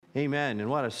Amen. And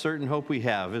what a certain hope we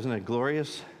have. Isn't it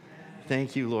glorious?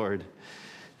 Thank you, Lord.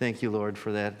 Thank you, Lord,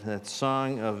 for that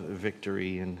song of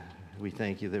victory. And we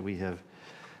thank you that we have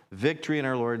victory in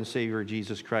our Lord and Savior,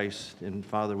 Jesus Christ. And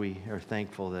Father, we are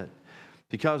thankful that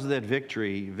because of that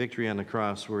victory on the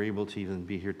cross, we're able to even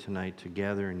be here tonight to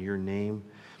gather in your name,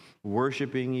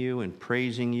 worshiping you and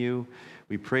praising you.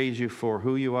 We praise you for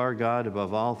who you are, God,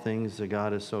 above all things. That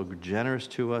God is so generous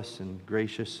to us and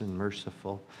gracious and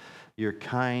merciful. You're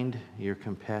kind, you're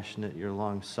compassionate, you're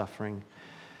long-suffering.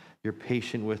 You're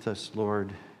patient with us,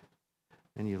 Lord,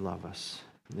 and you love us,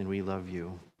 and we love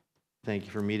you. Thank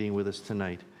you for meeting with us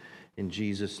tonight. In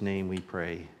Jesus' name we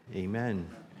pray. Amen.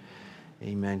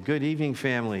 Amen. Good evening,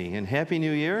 family, and Happy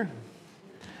New Year.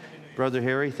 Brother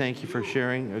Harry, thank you for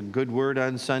sharing a good word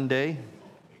on Sunday.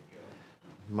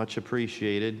 Much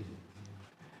appreciated.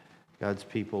 God's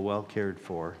people well cared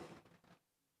for.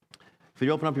 If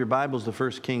you open up your Bibles to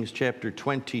 1 Kings chapter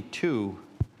 22,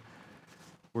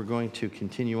 we're going to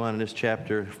continue on in this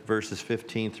chapter, verses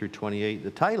 15 through 28. The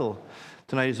title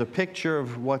tonight is A Picture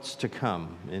of What's to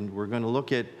Come, and we're going to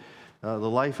look at the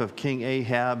life of King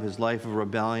Ahab, his life of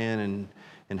rebellion,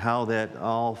 and how that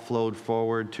all flowed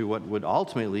forward to what would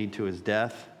ultimately lead to his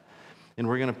death. And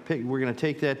we're going to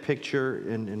take that picture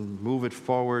and move it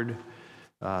forward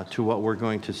to what we're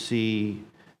going to see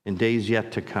in days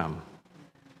yet to come.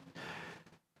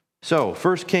 So,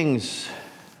 1 Kings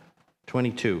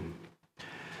 22.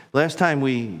 Last time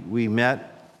we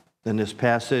met in this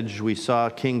passage, we saw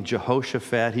King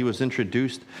Jehoshaphat. He was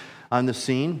introduced on the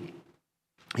scene.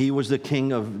 He was the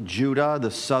king of Judah,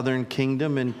 the southern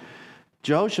kingdom, and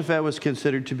Jehoshaphat was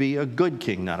considered to be a good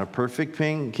king, not a perfect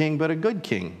king, but a good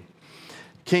king.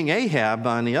 King Ahab,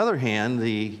 on the other hand,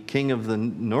 the king of the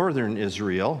northern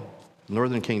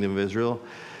kingdom of Israel,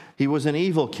 he was an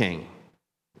evil king.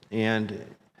 And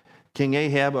King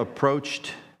Ahab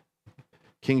approached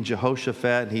King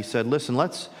Jehoshaphat, and he said, listen,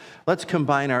 let's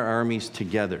combine our armies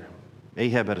together.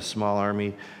 Ahab had a small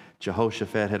army.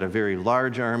 Jehoshaphat had a very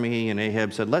large army, and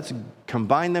Ahab said, let's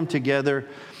combine them together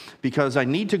because I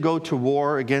need to go to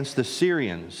war against the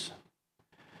Syrians.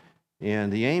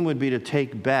 And the aim would be to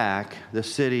take back the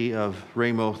city of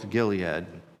Ramoth Gilead.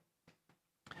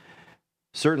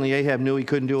 Certainly Ahab knew he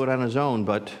couldn't do it on his own,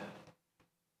 but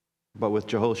with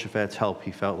Jehoshaphat's help,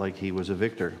 he felt like he was a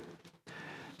victor.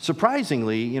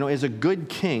 Surprisingly, as a good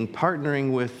king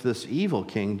partnering with this evil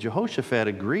king, Jehoshaphat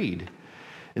agreed.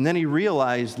 And then he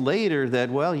realized later that,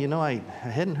 I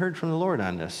hadn't heard from the Lord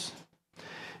on this.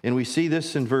 And we see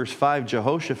this in verse 5.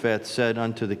 Jehoshaphat said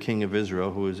unto the king of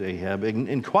Israel, who is Ahab,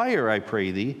 inquire, I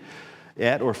pray thee,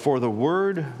 at or for the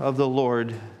word of the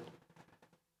Lord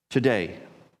today.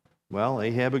 Well,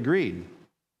 Ahab agreed.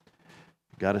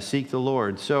 Got to seek the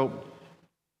Lord. So,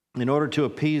 in order to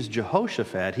appease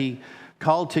Jehoshaphat, he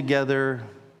called together,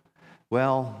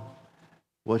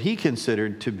 what he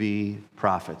considered to be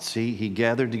prophets. He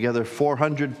gathered together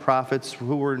 400 prophets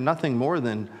who were nothing more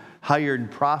than hired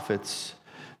prophets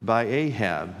by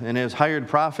Ahab. And as hired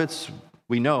prophets,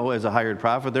 we know as a hired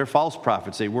prophet, they're false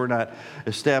prophets. They were not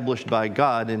established by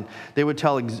God. And they would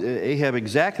tell Ahab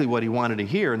exactly what he wanted to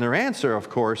hear. And their answer, of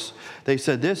course, they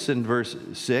said this in verse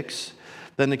 6.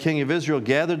 Then the king of Israel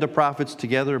gathered the prophets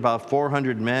together, about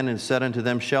 400 men, and said unto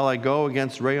them, shall I go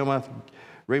against Ramoth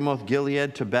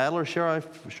Gilead to battle, or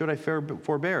should I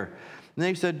forbear? And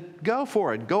they said, go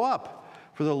for it, go up,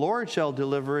 for the Lord shall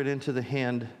deliver it into the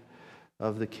hand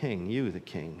of the king, you the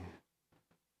king.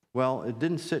 Well, it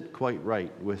didn't sit quite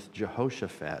right with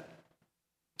Jehoshaphat.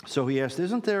 So he asked,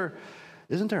 isn't there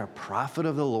a prophet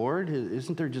of the Lord?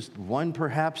 Isn't there just one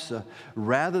perhaps,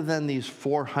 rather than these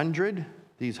 400?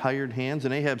 These hired hands?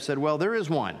 And Ahab said, well, there is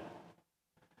one.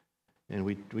 And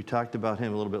we talked about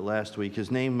him a little bit last week.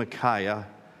 His name, Micaiah.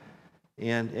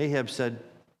 And Ahab said,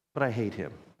 but I hate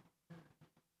him.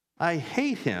 I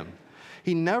hate him.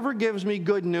 He never gives me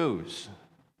good news.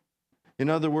 In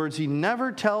other words, he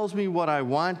never tells me what I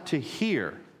want to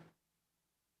hear.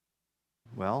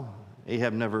 Well,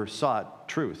 Ahab never sought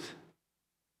truth.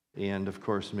 And, of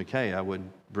course, Micaiah would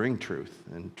bring truth.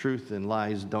 And truth and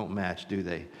lies don't match, do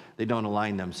they? They don't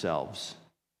align themselves.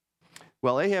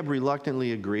 Well, Ahab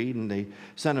reluctantly agreed, and they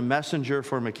sent a messenger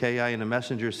for Micaiah, and the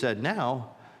messenger said,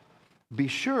 now, be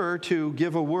sure to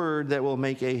give a word that will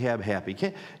make Ahab happy.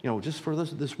 Just for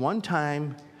this one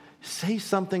time, say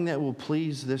something that will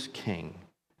please this king.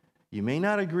 You may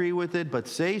not agree with it, but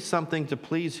say something to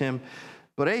please him.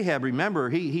 But Ahab, remember,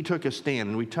 he took a stand,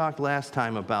 and we talked last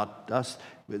time about us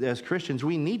as Christians.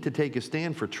 We need to take a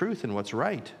stand for truth and what's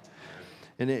right.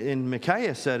 And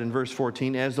Micaiah said in verse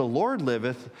 14, as the Lord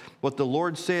liveth, what the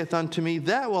Lord saith unto me,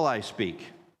 that will I speak.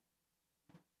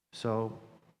 So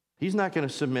He's not going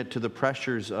to submit to the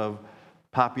pressures of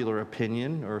popular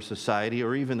opinion or society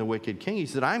or even the wicked king. He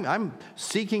said, I'm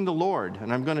seeking the Lord,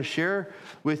 and I'm going to share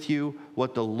with you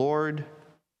what the Lord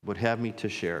would have me to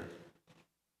share.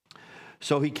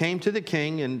 So he came to the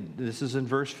king, and this is in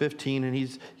verse 15, and you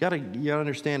got to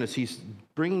understand this. He's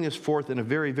bringing this forth in a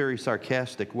very, very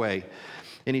sarcastic way.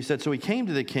 And he said, so he came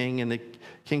to the king, and the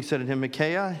king said to him,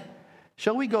 Micaiah,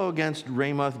 shall we go against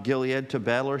Ramoth Gilead to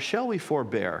battle, or shall we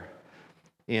forbear?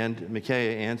 And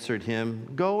Micaiah answered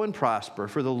him, go and prosper,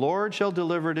 for the Lord shall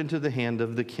deliver it into the hand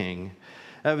of the king.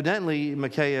 Evidently,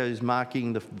 Micaiah is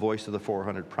mocking the voice of the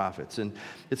 400 prophets, and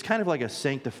it's kind of like a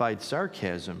sanctified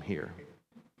sarcasm here.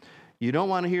 You don't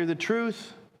want to hear the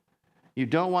truth. You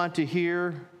don't want to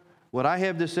hear what I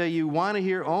have to say. You want to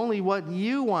hear only what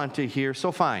you want to hear,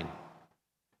 so fine.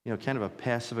 Kind of a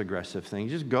passive-aggressive thing.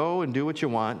 Just go and do what you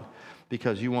want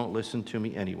because you won't listen to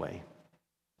me anyway.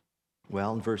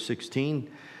 Well, in verse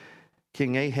 16,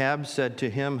 King Ahab said to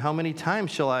him, how many times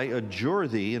shall I adjure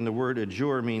thee? And the word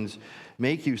adjure means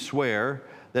make you swear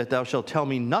that thou shalt tell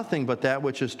me nothing but that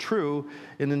which is true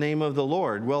in the name of the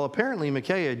Lord. Well, apparently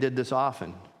Micaiah did this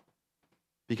often.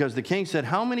 Because the king said,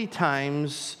 how many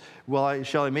times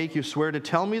shall I make you swear to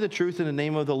tell me the truth in the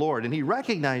name of the Lord? And he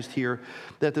recognized here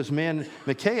that this man,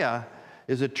 Micaiah,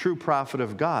 is a true prophet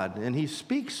of God, and he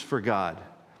speaks for God.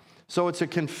 So it's a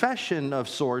confession of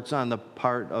sorts on the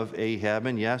part of Ahab,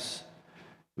 and yes,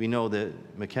 we know that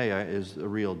Micaiah is the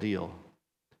real deal.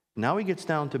 Now he gets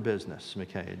down to business,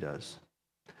 Micaiah does.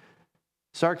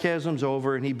 Sarcasm's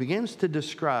over, and he begins to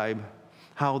describe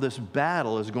how this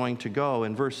battle is going to go.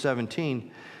 In verse 17,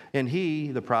 and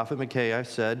he, the prophet Micaiah,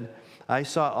 said, I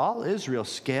saw all Israel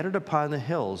scattered upon the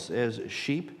hills as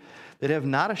sheep that have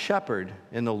not a shepherd.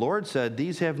 And the Lord said,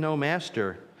 these have no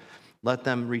master. Let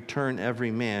them return every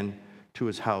man to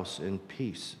his house in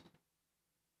peace.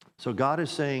 So God is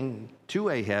saying to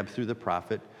Ahab through the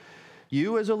prophet,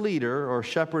 you as a leader or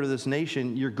shepherd of this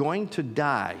nation, you're going to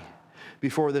die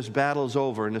before this battle is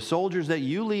over. And the soldiers that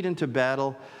you lead into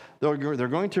battle, they're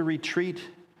going to retreat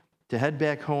to head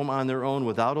back home on their own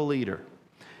without a leader.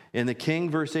 And the king,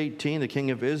 verse 18, the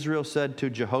king of Israel said to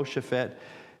Jehoshaphat,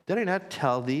 did I not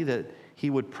tell thee that he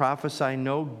would prophesy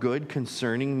no good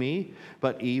concerning me,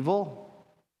 but evil?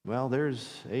 Well,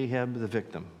 there's Ahab the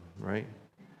victim, right?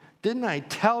 Didn't I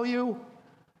tell you?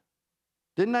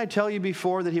 Didn't I tell you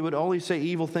before that he would only say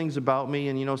evil things about me?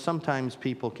 And sometimes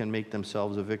people can make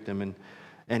themselves a victim in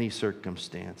any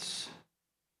circumstance.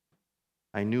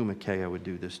 I knew Micaiah would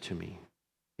do this to me.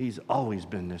 He's always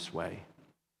been this way.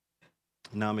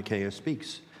 Now Micaiah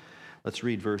speaks. Let's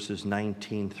read verses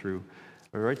 19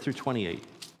 right through 28.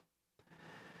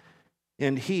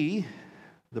 And he,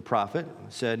 the prophet,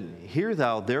 said, hear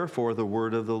thou therefore the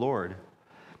word of the Lord.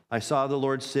 I saw the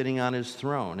Lord sitting on his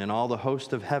throne, and all the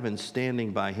host of heaven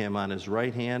standing by him on his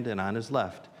right hand and on his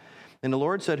left. And the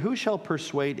Lord said, who shall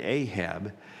persuade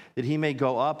Ahab that he may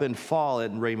go up and fall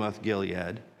at Ramoth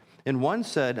Gilead? And one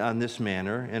said on this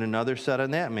manner, and another said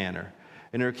on that manner.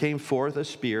 And there came forth a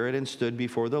spirit and stood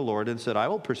before the Lord and said, I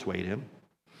will persuade him.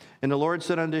 And the Lord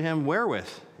said unto him, wherewith?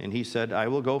 And he said, I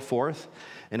will go forth,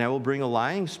 and I will bring a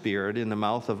lying spirit in the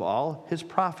mouth of all his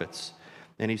prophets.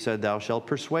 And he said, thou shalt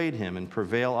persuade him, and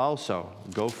prevail also.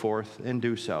 Go forth and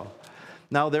do so.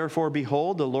 Now therefore,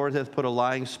 behold, the Lord hath put a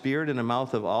lying spirit in the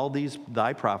mouth of all these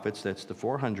thy prophets, that's the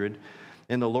 400,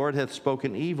 and the Lord hath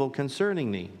spoken evil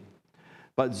concerning thee.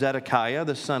 But Zedekiah,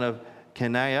 the son of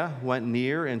Kenaiah, went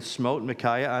near and smote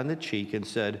Micaiah on the cheek and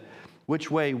said,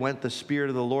 which way went the Spirit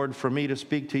of the Lord from me to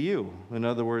speak to you? In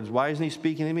other words, why isn't he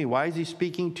speaking to me? Why is he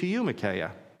speaking to you,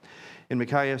 Micaiah? And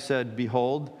Micaiah said,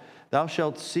 behold, thou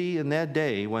shalt see in that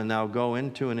day when thou go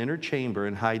into an inner chamber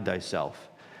and hide thyself.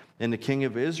 And the king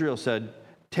of Israel said,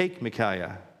 take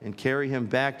Micaiah and carry him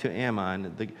back to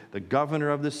Ammon, the governor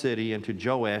of the city, and to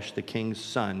Joash, the king's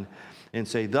son, and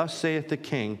say, thus saith the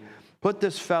king, put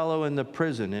this fellow in the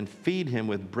prison and feed him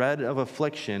with bread of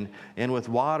affliction and with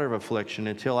water of affliction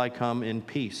until I come in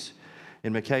peace.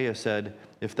 And Micaiah said,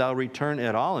 if thou return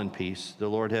at all in peace, the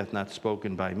Lord hath not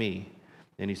spoken by me.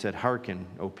 And he said, hearken,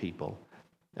 O people,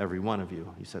 every one of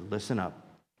you. He said, listen up.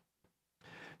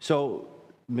 So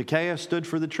Micaiah stood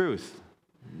for the truth.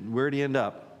 Where'd he end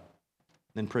up?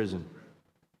 In prison.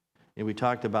 And we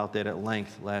talked about that at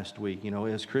length last week.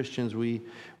 As Christians, we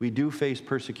do face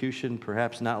persecution,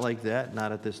 perhaps not like that,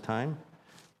 not at this time,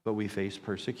 but we face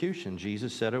persecution.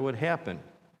 Jesus said it would happen.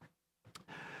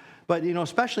 But,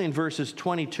 especially in verses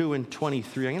 22 and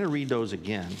 23, I'm going to read those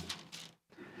again.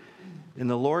 And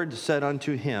the Lord said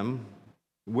unto him,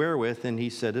 wherewith, and he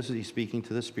said, this is he speaking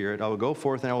to the Spirit, I will go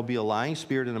forth and I will be a lying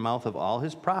spirit in the mouth of all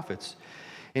his prophets.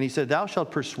 And he said, thou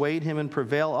shalt persuade him and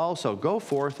prevail also. Go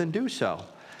forth and do so.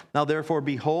 Now therefore,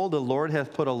 behold, the Lord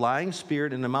hath put a lying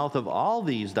spirit in the mouth of all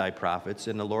these thy prophets,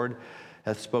 and the Lord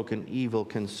hath spoken evil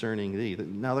concerning thee.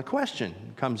 Now the question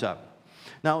comes up.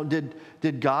 Now,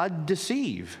 did God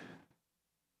deceive?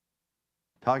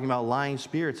 Talking about lying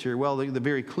spirits here. Well, the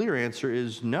very clear answer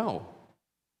is no.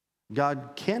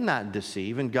 God cannot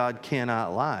deceive and God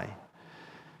cannot lie.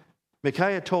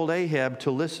 Micaiah told Ahab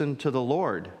to listen to the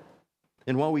Lord.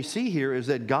 And what we see here is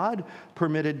that God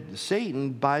permitted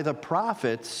Satan by the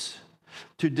prophets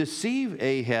to deceive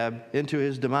Ahab into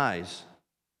his demise.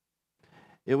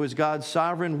 It was God's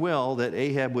sovereign will that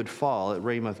Ahab would fall at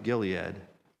Ramoth Gilead.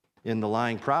 In the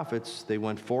lying prophets, they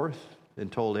went forth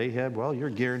and told Ahab, well,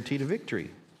 you're guaranteed a victory.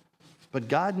 But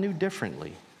God knew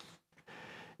differently.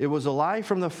 It was a lie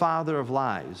from the father of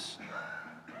lies,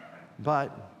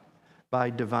 but by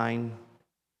divine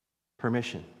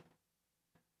permission.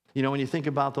 You know, when you think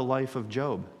about the life of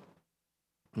Job,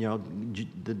 you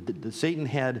know, Satan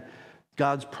had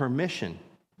God's permission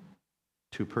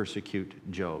to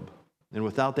persecute Job. And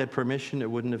without that permission, it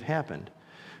wouldn't have happened.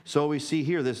 So we see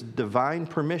here this divine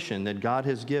permission that God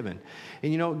has given.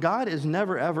 And you know, God is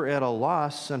never, ever at a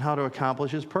loss on how to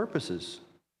accomplish his purposes.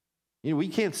 You know, we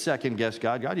can't second guess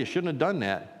God. God, you shouldn't have done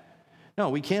that. No,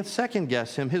 we can't second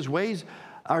guess him. His ways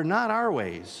are not our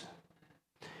ways.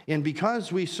 And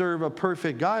because we serve a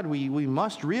perfect God, we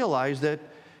must realize that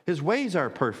his ways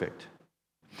are perfect.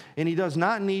 And he does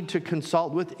not need to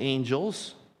consult with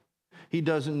angels. He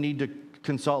doesn't need to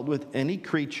consult with any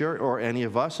creature or any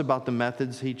of us about the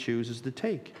methods he chooses to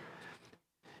take.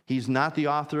 He's not the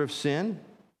author of sin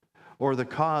or the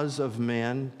cause of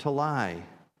man to lie.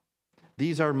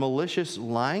 These are malicious,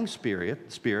 lying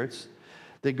spirits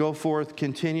that go forth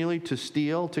continually to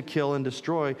steal, to kill, and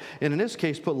destroy, and in this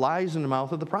case, put lies in the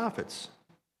mouth of the prophets.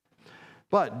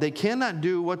 But they cannot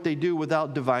do what they do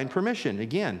without divine permission.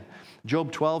 Again,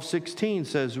 Job 12:16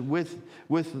 says,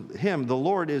 with him the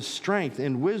Lord is strength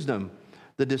and wisdom.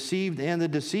 The deceived and the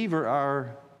deceiver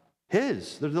are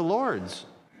his. They're the Lord's.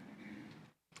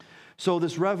 So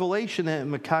this revelation that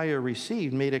Micaiah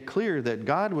received made it clear that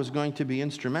God was going to be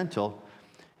instrumental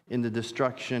in the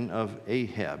destruction of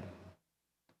Ahab.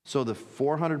 So the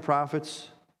 400 prophets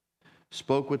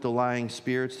spoke with the lying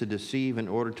spirits to deceive in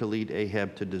order to lead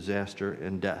Ahab to disaster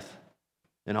and death.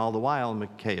 And all the while,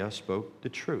 Micaiah spoke the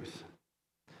truth.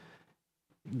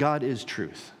 God is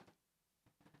truth.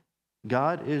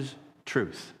 God is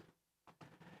truth.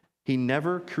 He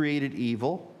never created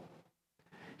evil.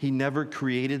 He never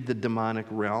created the demonic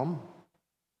realm.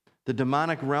 The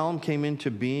demonic realm came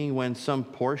into being when some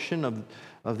portion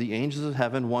of the angels of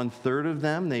heaven, 1/3 of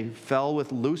them, they fell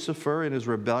with Lucifer in his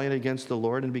rebellion against the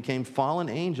Lord and became fallen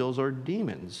angels or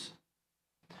demons.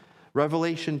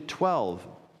 Revelation 12,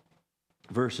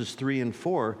 verses 3 and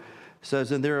 4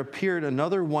 says, and there appeared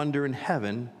another wonder in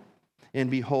heaven,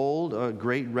 and behold, a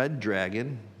great red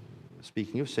dragon,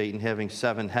 speaking of Satan, having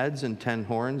 7 heads and 10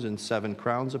 horns and 7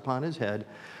 crowns upon his head,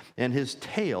 and his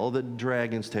tail, the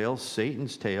dragon's tail,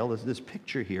 Satan's tail, this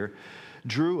picture here,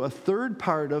 drew a third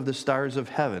part of the stars of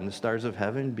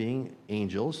heaven being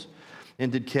angels,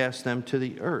 and did cast them to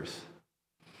the earth.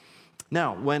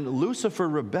 Now, when Lucifer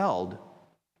rebelled,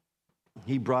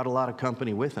 he brought a lot of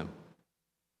company with him.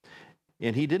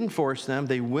 And he didn't force them.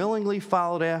 They willingly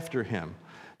followed after him.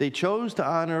 They chose to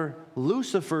honor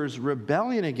Lucifer's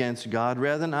rebellion against God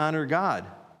rather than honor God.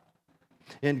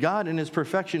 And God, in his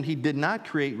perfection, he did not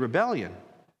create rebellion.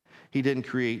 He didn't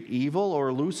create evil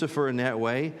or Lucifer in that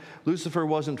way. Lucifer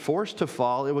wasn't forced to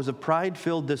fall. It was a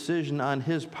pride-filled decision on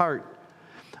his part.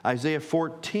 Isaiah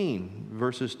 14,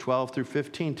 verses 12 through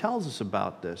 15 tells us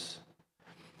about this.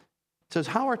 It says,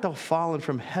 how art thou fallen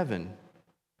from heaven,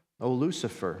 O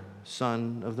Lucifer,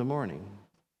 son of the morning?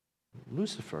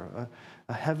 Lucifer,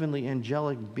 a heavenly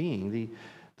angelic being,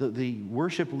 the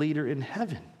worship leader in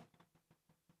heaven.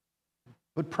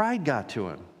 But pride got to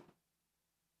him.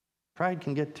 Pride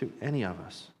can get to any of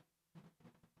us.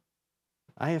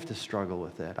 I have to struggle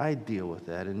with that. I deal with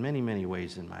that in many, many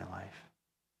ways in my life.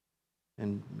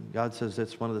 And God says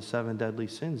that's one of the 7 deadly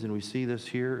sins, and we see this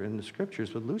here in the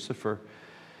scriptures with Lucifer.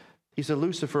 He said,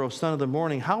 Lucifer, O son of the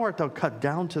morning, how art thou cut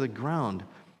down to the ground,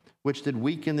 which did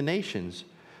weaken the nations?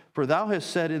 For thou hast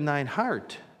said in thine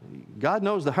heart, God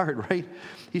knows the heart, right?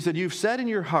 He said, you've said in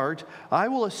your heart, I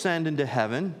will ascend into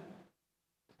heaven.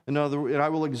 In other words, I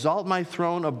will exalt my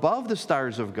throne above the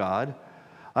stars of God.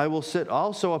 I will sit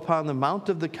also upon the mount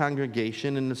of the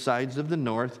congregation in the sides of the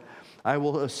north. I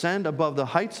will ascend above the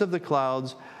heights of the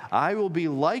clouds. I will be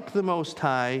like the Most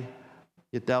High,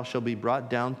 yet thou shalt be brought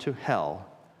down to hell,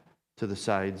 to the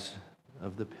sides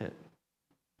of the pit.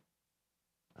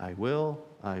 I will,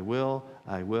 I will,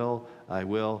 I will, I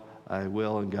will, I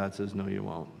will. And God says, no, you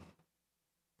won't.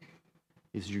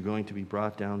 He says, you're going to be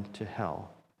brought down to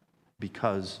hell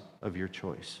because of your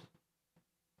choice.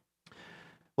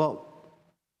 Well,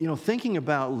 thinking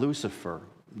about Lucifer,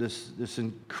 this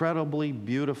incredibly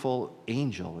beautiful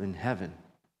angel in heaven,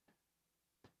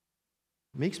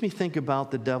 makes me think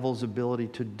about the devil's ability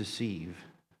to deceive.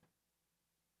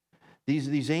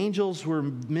 These angels were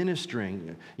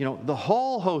ministering, the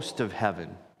whole host of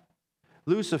heaven,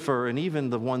 Lucifer and even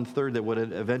the 1/3 that would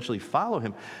eventually follow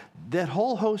him, that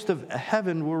whole host of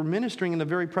heaven were ministering in the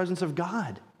very presence of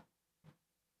God.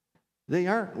 They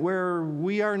aren't where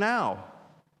we are now.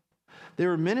 They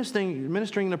were ministering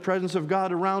in the presence of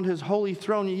God around his holy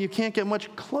throne. You can't get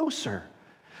much closer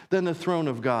than the throne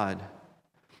of God.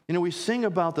 We sing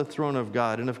about the throne of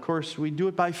God, and of course we do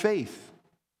it by faith.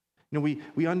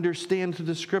 We understand through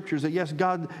the scriptures that yes,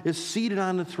 God is seated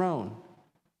on the throne.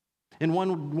 And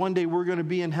one day we're going to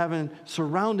be in heaven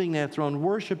surrounding that throne,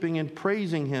 worshiping and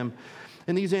praising him.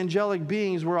 And these angelic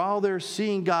beings were all there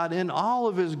seeing God in all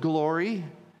of his glory,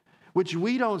 which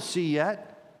we don't see yet.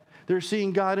 They're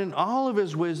seeing God in all of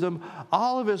his wisdom,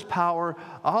 all of his power,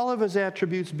 all of his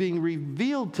attributes being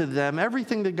revealed to them.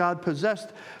 Everything that God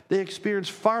possessed, they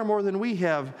experienced far more than we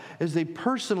have as they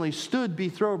personally stood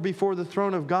before the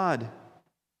throne of God.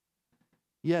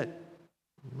 Yet,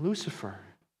 Lucifer,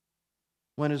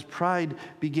 when his pride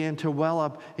began to well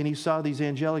up and he saw these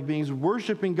angelic beings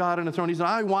worshiping God on the throne, he said,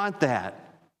 I want that.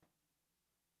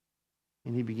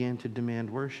 And he began to demand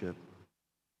worship.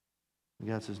 And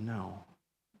God says, no.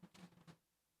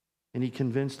 And he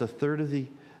convinced 1/3 of the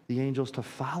angels to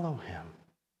follow him.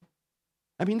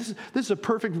 I mean, this is a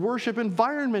perfect worship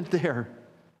environment there.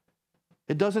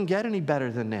 It doesn't get any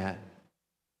better than that.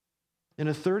 And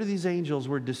 1/3 of these angels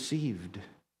were deceived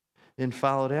and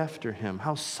followed after him.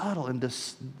 How subtle and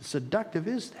seductive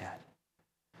is that?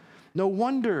 No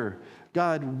wonder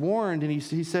God warned, and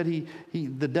he said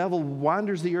the devil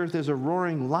wanders the earth as a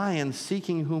roaring lion,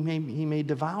 seeking whom he may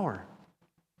devour.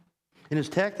 And his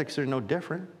tactics are no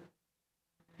different.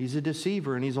 He's a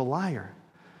deceiver and he's a liar.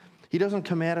 He doesn't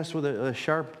come at us with a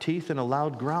sharp teeth and a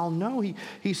loud growl. No,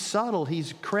 he's subtle,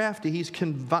 he's crafty, he's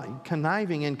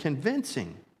conniving and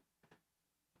convincing.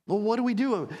 Well, what do we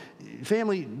do?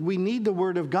 Family, we need the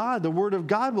Word of God. The Word of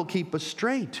God will keep us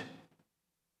straight.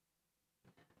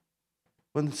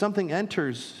 When something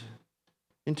enters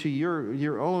into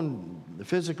your own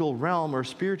physical realm or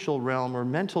spiritual realm or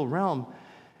mental realm,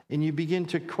 and you begin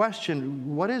to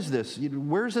question, what is this?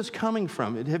 Where's this coming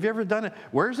from? Have you ever done it?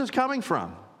 Where's this coming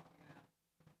from?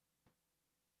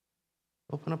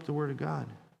 Open up the Word of God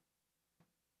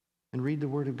and read the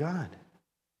Word of God.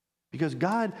 Because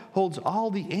God holds all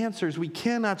the answers. We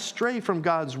cannot stray from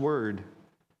God's Word.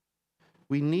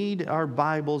 We need our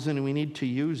Bibles and we need to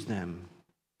use them.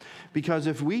 Because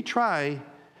if we try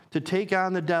to take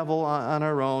on the devil on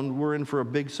our own, we're in for a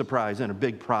big surprise and a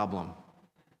big problem.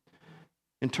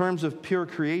 In terms of pure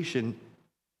creation,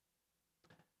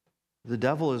 the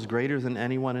devil is greater than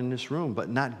anyone in this room, but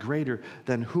not greater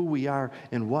than who we are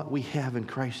and what we have in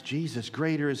Christ Jesus.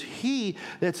 Greater is he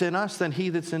that's in us than he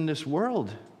that's in this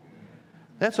world.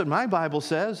 That's what my Bible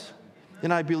says,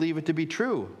 and I believe it to be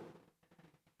true.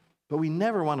 But we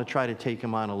never want to try to take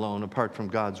him on alone apart from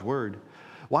God's word.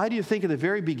 Why do you think at the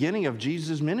very beginning of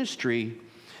Jesus' ministry,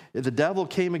 the devil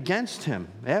came against him?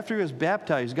 After he was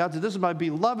baptized, God said, this is my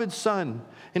beloved Son,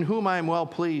 in whom I am well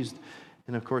pleased.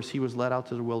 And of course, he was led out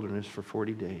to the wilderness for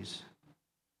 40 days.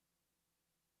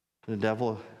 The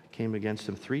devil came against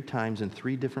him 3 times in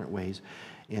 3 different ways.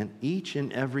 And each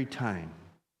and every time,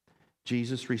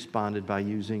 Jesus responded by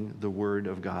using the Word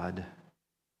of God.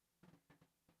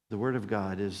 The Word of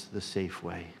God is the safe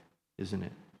way, isn't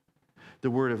it?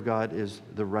 The Word of God is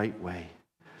the right way.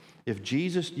 If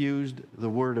Jesus used the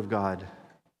Word of God,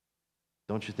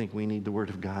 don't you think we need the Word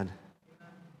of God?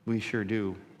 We sure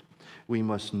do. We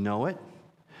must know it.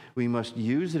 We must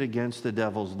use it against the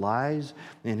devil's lies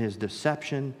and his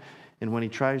deception. And when he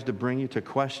tries to bring you to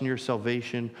question your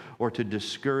salvation or to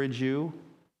discourage you,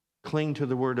 cling to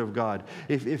the Word of God.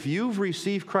 If you've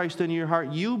received Christ in your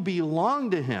heart, you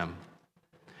belong to him.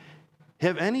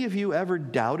 Have any of you ever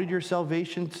doubted your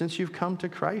salvation since you've come to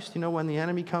Christ? You know, when the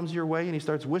enemy comes your way and he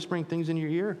starts whispering things in your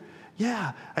ear?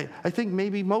 Yeah, I think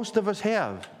maybe most of us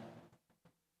have.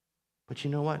 But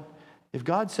you know what? If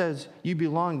God says you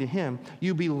belong to him,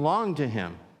 you belong to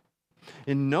him.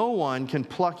 And no one can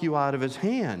pluck you out of his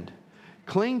hand.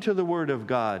 Cling to the Word of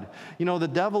God. You know, the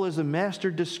devil is a master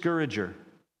discourager.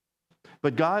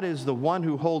 But God is the one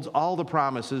who holds all the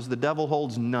promises. The devil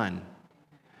holds none.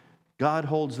 God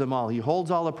holds them all. He holds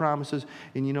all the promises,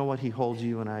 and you know what? He holds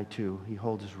you and I too. He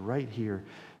holds us right here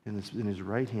in his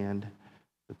right hand,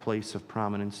 the place of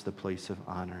prominence, the place of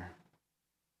honor.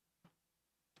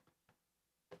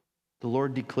 The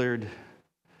Lord declared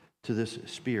to this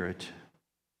spirit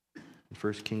in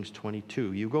 1 Kings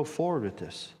 22, you go forward with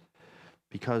this,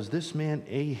 because this man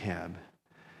Ahab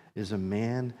is a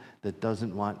man that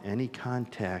doesn't want any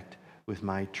contact with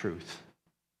my truth.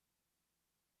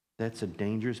 That's a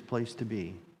dangerous place to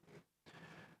be.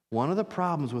 One of the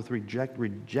problems with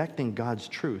rejecting God's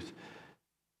truth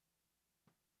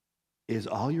is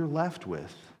all you're left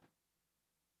with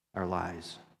are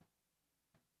lies.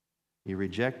 You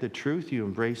reject the truth, you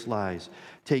embrace lies.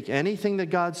 Take anything that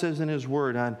God says in His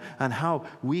Word on how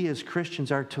we as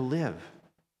Christians are to live.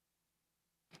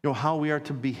 How we are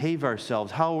to behave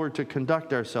ourselves, how we're to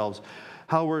conduct ourselves,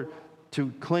 how we're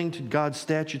to cling to God's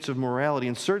statutes of morality,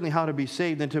 and certainly how to be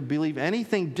saved. And to believe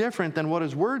anything different than what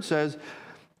His Word says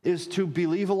is to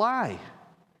believe a lie.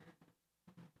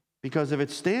 Because if it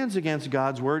stands against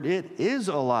God's Word, it is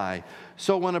a lie.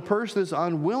 So when a person is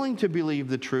unwilling to believe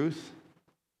the truth,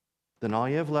 then all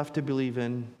you have left to believe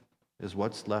in is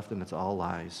what's left, and it's all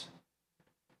lies.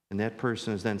 And that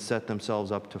person has then set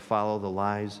themselves up to follow the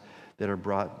lies that are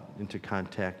brought into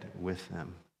contact with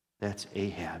them. That's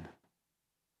Ahab.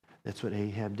 That's what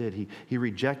Ahab did. He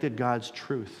rejected God's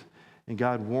truth, and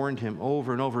God warned him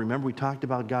over and over. Remember, we talked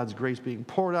about God's grace being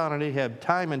poured out on Ahab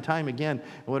time and time again.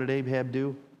 And what did Ahab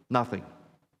do? Nothing.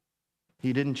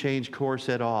 He didn't change course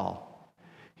at all.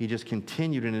 He just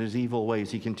continued in his evil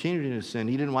ways. He continued in his sin.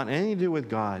 He didn't want anything to do with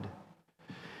God.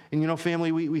 And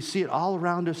family, we see it all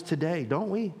around us today,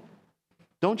 don't we?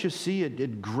 Don't you see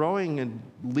it growing in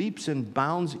leaps and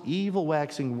bounds, evil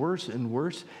waxing worse and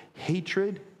worse,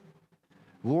 hatred,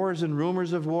 wars and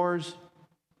rumors of wars?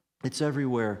 It's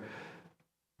everywhere.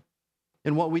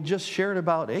 And what we just shared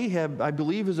about Ahab, I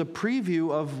believe, is a preview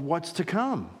of what's to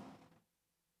come.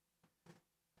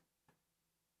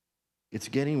 It's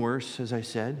getting worse, as I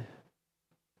said,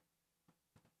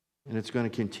 and it's going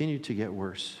to continue to get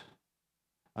worse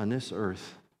on this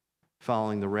earth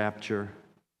following the rapture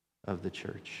of the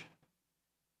church.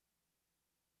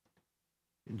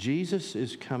 Jesus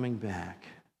is coming back.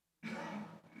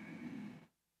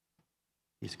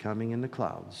 He's coming in the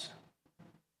clouds,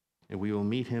 and we will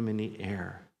meet him in the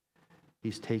air.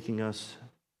 He's taking us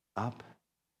up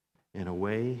and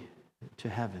away to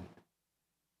heaven.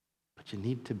 But you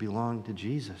need to belong to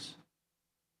Jesus.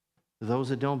 Those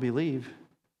that don't believe,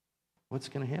 what's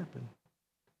going to happen?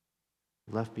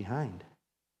 Left behind.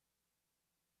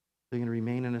 They're going to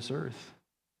remain on this earth.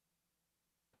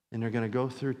 And they're going to go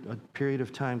through a period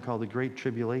of time called the Great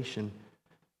Tribulation,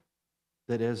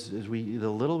 that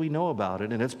the little we know about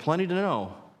it, and it's plenty to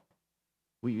know,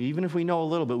 even if we know a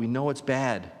little bit, we know it's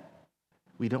bad.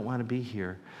 We don't want to be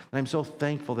here. And I'm so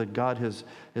thankful that God has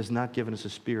not given us a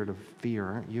spirit of fear,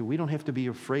 aren't you? We don't have to be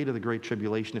afraid of the Great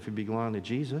Tribulation if we belong to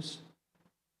Jesus.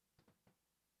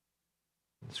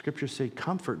 The Scriptures say,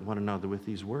 comfort one another with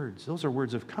these words. Those are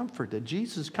words of comfort, that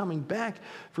Jesus is coming back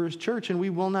for His church, and we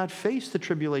will not face the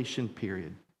tribulation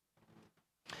period.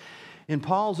 In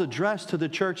Paul's address to the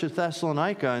church at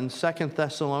Thessalonica in 2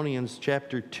 Thessalonians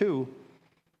chapter 2,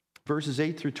 verses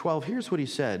 8 through 12, here's what he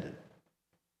said.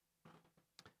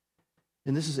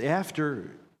 And this is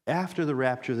after the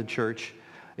rapture of the church.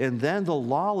 And then the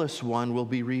lawless one will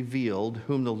be revealed,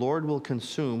 whom the Lord will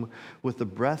consume with the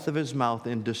breath of His mouth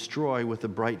and destroy with the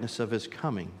brightness of His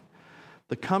coming.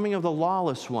 The coming of the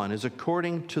lawless one is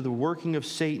according to the working of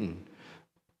Satan,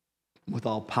 with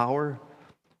all power,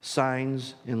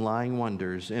 signs, and lying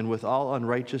wonders, and with all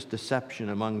unrighteous deception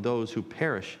among those who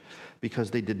perish,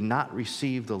 because they did not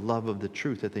receive the love of the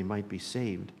truth that they might be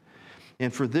saved.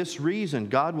 And for this reason,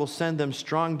 God will send them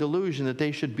strong delusion that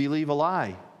they should believe a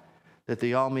lie, that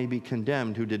they all may be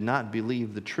condemned who did not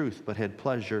believe the truth but had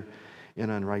pleasure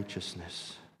in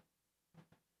unrighteousness.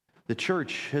 The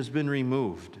church has been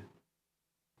removed.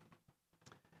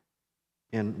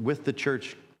 And with the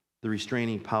church, the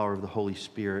restraining power of the Holy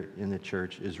Spirit in the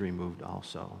church is removed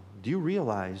also. Do you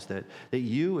realize that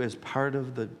you, as part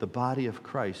of the body of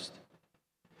Christ,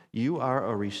 you are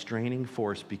a restraining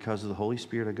force because of the Holy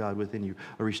Spirit of God within you,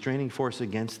 a restraining force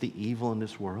against the evil in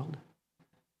this world?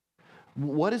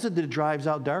 What is it that drives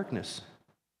out darkness?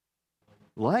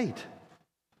 Light.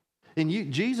 And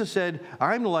Jesus said,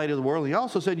 I'm the light of the world. He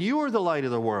also said, you are the light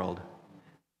of the world.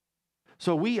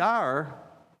 So we are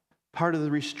part of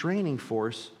the restraining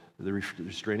force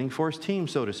team,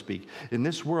 so to speak, in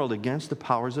this world against the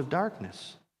powers of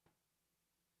darkness.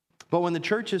 But when the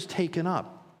church is taken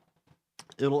up,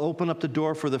 It'll open up the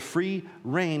door for the free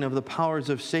reign of the powers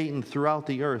of Satan throughout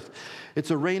the earth. It's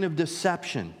a reign of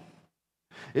deception.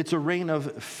 It's a reign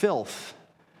of filth,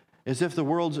 as if the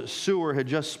world's sewer had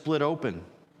just split open.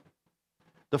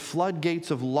 The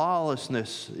floodgates of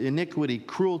lawlessness, iniquity,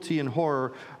 cruelty, and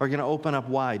horror are going to open up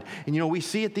wide. And we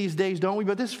see it these days, don't we?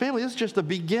 But this is just the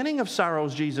beginning of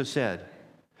sorrows, Jesus said.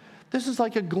 This is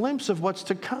like a glimpse of what's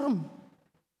to come.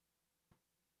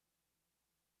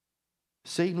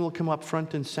 Satan will come up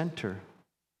front and center.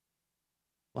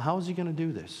 Well, how is he going to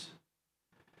do this?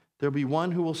 There'll be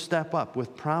one who will step up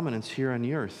with prominence here on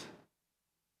the earth.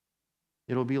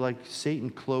 It'll be like Satan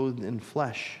clothed in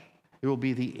flesh. It will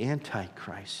be the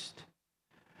Antichrist.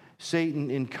 Satan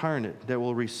incarnate that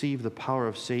will receive the power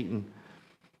of Satan.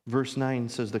 Verse 9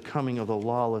 says, the coming of the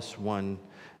lawless one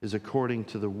is according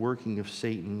to the working of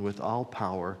Satan with all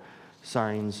power,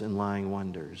 signs, and lying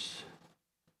wonders.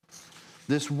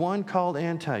 This one called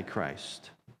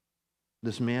Antichrist,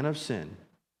 this man of sin,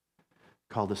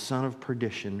 called the son of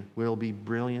perdition, will be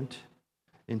brilliant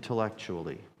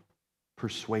intellectually,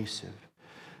 persuasive,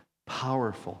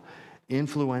 powerful,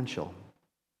 influential.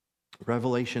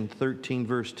 Revelation 13,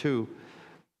 verse 2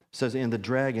 says, and the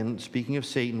dragon, speaking of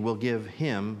Satan, will give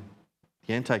him,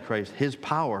 the Antichrist, his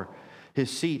power, his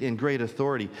seat and great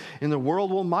authority. And the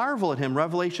world will marvel at him.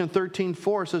 Revelation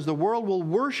 13:4 says, the world will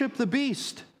worship the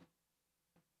beast.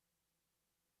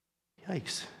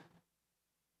 Yikes.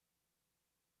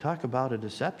 Talk about a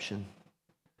deception.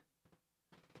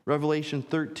 Revelation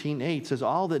 13:8 says,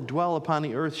 all that dwell upon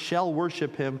the earth shall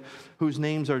worship him whose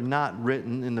names are not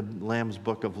written in the Lamb's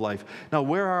book of life. Now,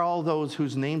 where are all those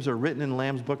whose names are written in the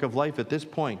Lamb's book of life at this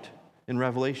point in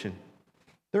Revelation?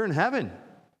 They're in heaven.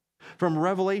 From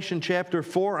Revelation chapter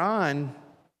 4 on,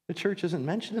 the church isn't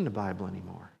mentioned in the Bible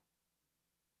anymore.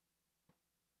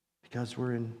 Because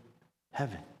we're in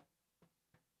heaven.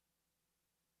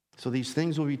 So these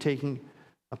things will be taking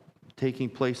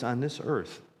place on this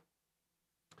earth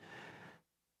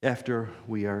after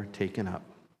we are taken up.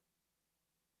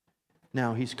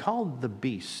 Now, he's called the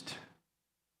beast,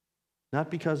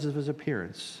 not because of his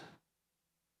appearance,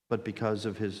 but because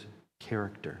of his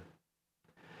character.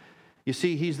 You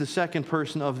see, he's the second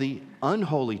person of the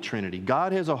unholy Trinity.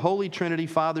 God has a holy Trinity,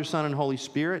 Father, Son, and Holy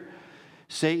Spirit.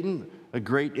 Satan, a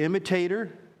great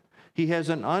imitator. He has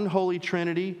an unholy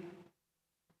Trinity,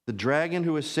 the dragon,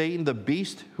 who is Satan, the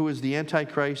beast, who is the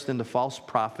Antichrist, and the false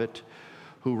prophet,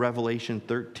 who Revelation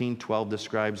 13:12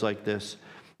 describes like this.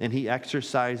 And he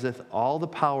exerciseth all the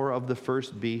power of the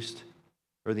first beast,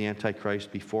 or the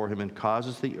Antichrist, before him, and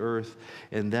causes the earth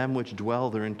and them which dwell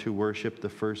therein to worship the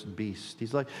first beast.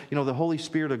 He's like, the Holy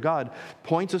Spirit of God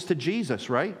points us to Jesus,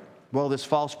 right? Well, this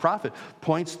false prophet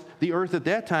points the earth at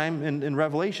that time in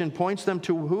Revelation, points them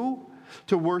to who?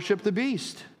 To worship the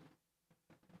beast.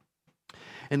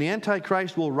 And the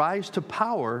Antichrist will rise to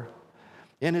power,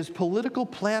 and his political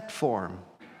platform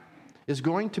is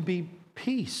going to be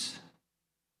peace.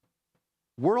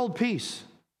 World peace.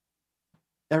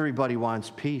 Everybody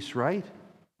wants peace, right?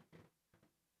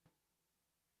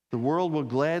 The world will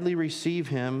gladly receive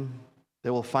him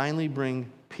that will finally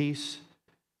bring peace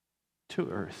to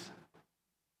earth.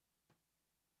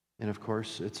 And of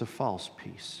course, it's a false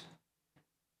peace.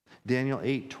 Daniel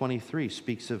 8:23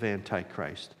 speaks of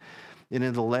Antichrist. And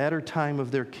in the latter time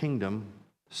of their kingdom,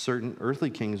 certain earthly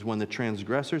kings, when the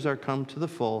transgressors are come to the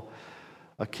full,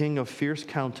 a king of fierce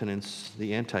countenance,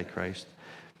 the Antichrist,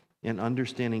 and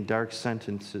understanding dark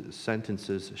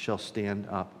sentences shall stand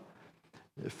up.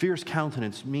 Fierce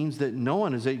countenance means that no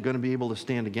one is going to be able to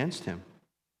stand against him.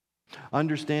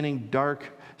 Understanding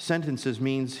dark sentences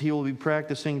means he will be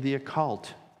practicing the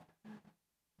occult.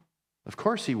 Of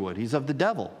course he would. He's of the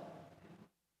devil.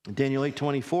 Daniel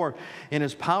 8:24, and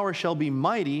his power shall be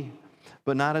mighty,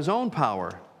 but not his own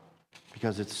power,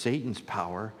 because it's Satan's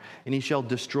power. And he shall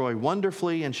destroy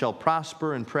wonderfully, and shall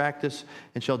prosper and practice,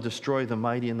 and shall destroy the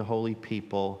mighty and the holy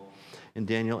people. In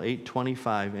Daniel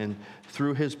 8:25, and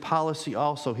through his policy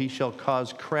also he shall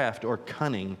cause craft or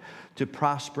cunning to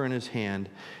prosper in his hand,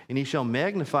 and he shall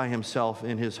magnify himself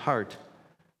in his heart,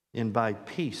 and by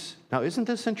peace. Now, isn't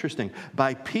this interesting?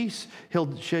 By peace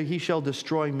he shall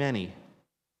destroy many.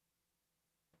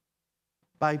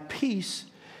 By peace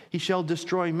he shall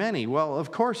destroy many. Well,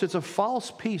 of course, it's a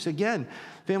false peace. Again,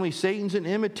 family, Satan's an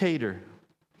imitator.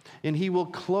 And he will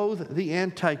clothe the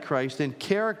Antichrist and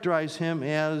characterize him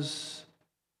as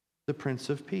the Prince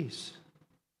of Peace.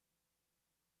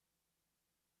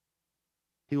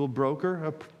 He will broker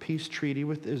a peace treaty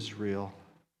with Israel.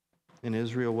 And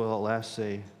Israel will at last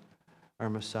say, our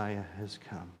Messiah has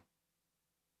come.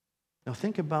 Now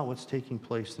think about what's taking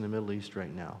place in the Middle East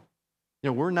right now.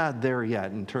 We're not there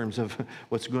yet in terms of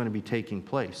what's going to be taking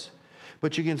place.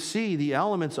 But you can see the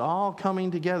elements all coming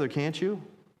together, can't you?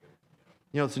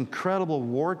 It's incredible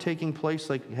war taking place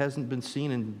like it hasn't been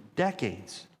seen in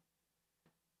decades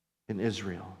in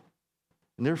Israel.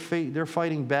 And they're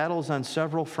fighting battles on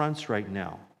several fronts right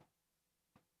now.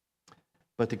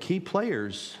 But the key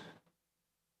players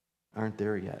aren't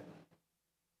there yet.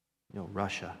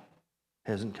 Russia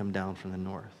hasn't come down from the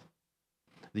north.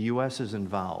 The U.S. is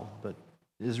involved, but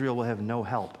Israel will have no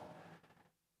help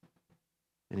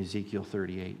in Ezekiel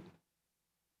 38.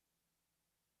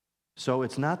 So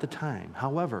it's not the time.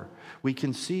 However, we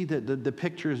can see that the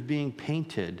picture is being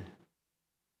painted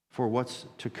for what's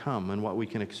to come and what we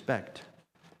can expect.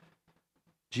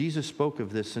 Jesus spoke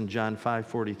of this in John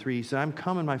 5:43. He said, I'm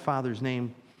come in my Father's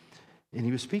name. And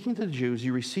he was speaking to the Jews,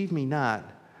 you receive me not.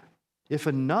 If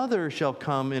another shall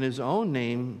come in his own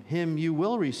name, him you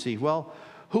will receive. Well,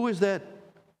 who is that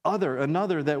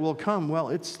another that will come? Well,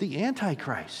 it's the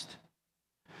Antichrist.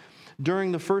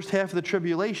 During the first half of the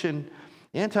tribulation,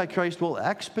 Antichrist will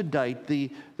expedite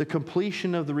the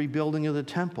completion of the rebuilding of the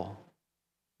temple.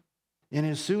 And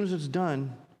as soon as it's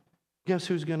done, guess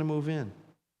who's going to move in?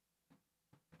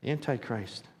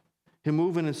 Antichrist. He'll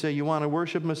move in and say, you want to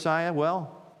worship Messiah?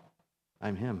 Well,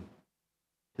 I'm him.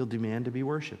 He'll demand to be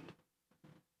worshiped.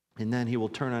 And then he will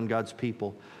turn on God's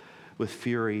people with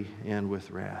fury and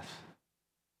with wrath.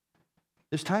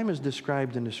 This time is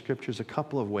described in the scriptures a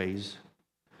couple of ways.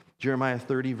 Jeremiah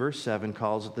 30, verse 7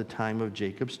 calls it the time of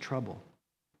Jacob's trouble.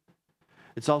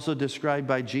 It's also described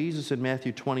by Jesus in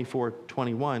Matthew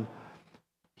 24:21.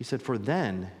 He said, for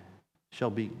then shall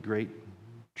be great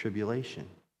tribulation.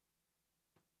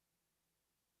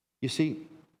 You see,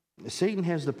 Satan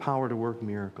has the power to work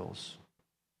miracles.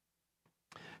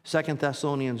 2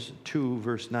 Thessalonians 2,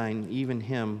 verse 9, even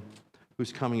him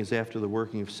whose coming is after the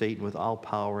working of Satan with all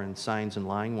power and signs and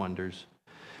lying wonders.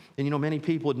 And many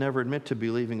people would never admit to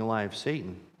believing a lie of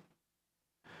Satan.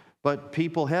 But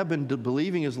people have been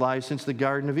believing his lies since the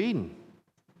Garden of Eden.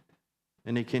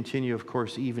 And they continue, of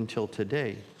course, even till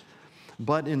today.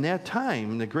 But in that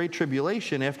time, in the Great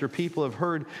Tribulation, after people have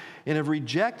heard and have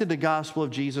rejected the gospel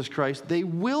of Jesus Christ, they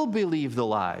will believe the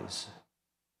lies.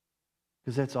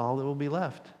 Because that's all that will be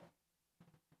left.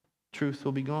 Truth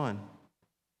will be gone.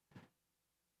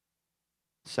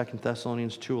 2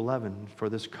 Thessalonians 2:11, for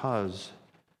this cause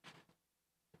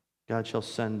God shall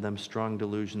send them strong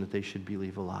delusion that they should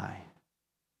believe a lie.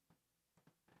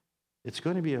 It's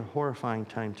going to be a horrifying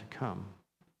time to come.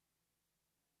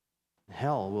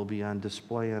 Hell will be on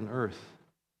display on earth.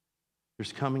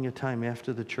 There's coming a time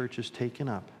after the church is taken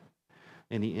up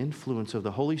and the influence of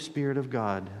the Holy Spirit of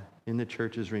God in the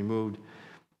church is removed,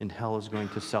 and hell is going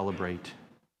to celebrate.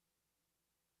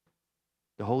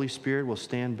 The Holy Spirit will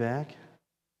stand back,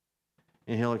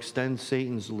 and he'll extend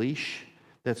Satan's leash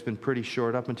that's been pretty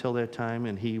short up until that time,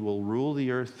 and he will rule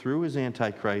the earth through his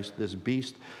Antichrist, this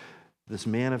beast, this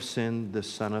man of sin, this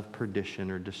son of perdition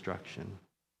or destruction.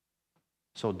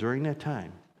 So during that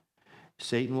time,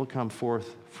 Satan will come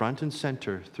forth front and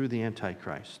center through the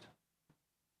Antichrist.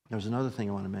 There's another thing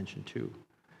I want to mention too.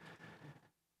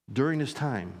 During this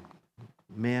time,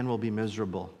 man will be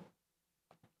miserable.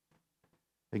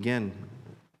 Again,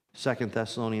 2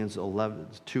 Thessalonians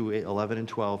 2:11 and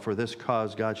 12, for this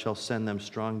cause God shall send them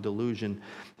strong delusion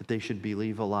that they should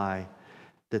believe a lie,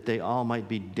 that they all might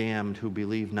be damned who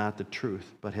believe not the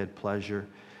truth, but had pleasure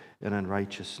in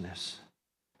unrighteousness.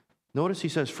 Notice he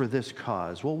says, for this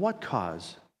cause. Well, what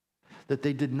cause? That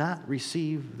they did not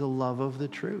receive the love of the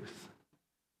truth.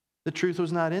 The truth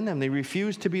was not in them. They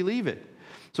refused to believe it.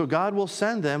 So God will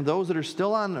send them, those that are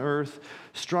still on earth,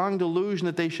 strong delusion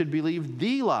that they should believe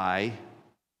the lie.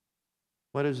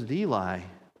 What is the lie?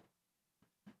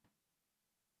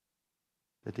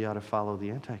 That they ought to follow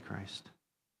the Antichrist.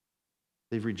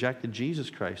 They've rejected Jesus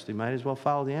Christ. They might as well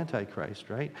follow the Antichrist,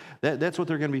 right? That's what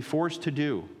they're going to be forced to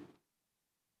do.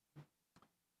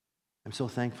 I'm so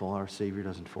thankful our Savior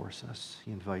doesn't force us.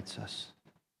 He invites us.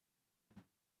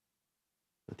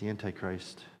 But the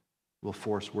Antichrist will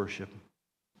force worship.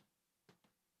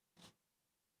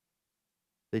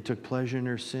 They took pleasure in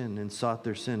their sin and sought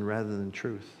their sin rather than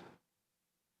truth.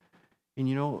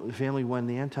 And family, when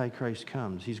the Antichrist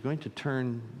comes, he's going to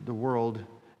turn the world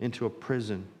into a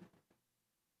prison.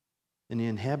 And the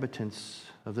inhabitants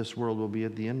of this world will be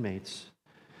the inmates.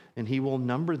 And he will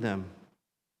number them.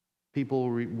 People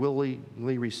will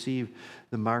willingly receive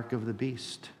the mark of the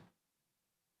beast.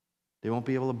 They won't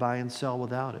be able to buy and sell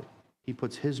without it. He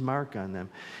puts his mark on them.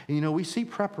 And we see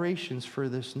preparations for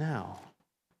this now.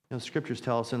 Scriptures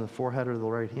tell us in the forehead or the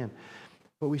right hand.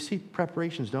 But we see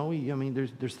preparations, don't we? I mean,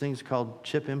 there's things called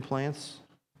chip implants.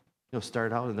 You'll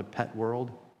start out in the pet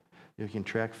world. You can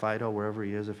track Fido wherever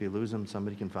he is. If you lose him,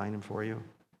 somebody can find him for you.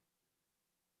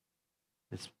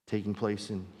 It's taking place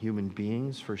in human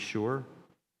beings for sure.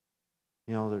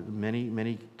 There are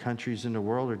many countries in the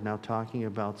world are now talking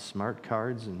about smart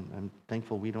cards, and I'm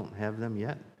thankful we don't have them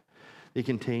yet. They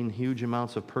contain huge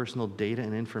amounts of personal data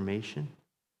and information.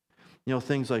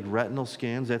 Things like retinal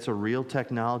scans, that's a real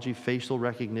technology. Facial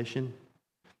recognition,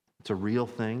 it's a real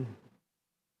thing.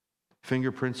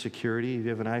 Fingerprint security, if you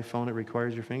have an iPhone, it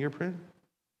requires your fingerprint.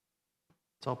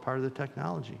 It's all part of the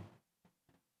technology.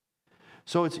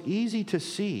 So it's easy to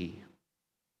see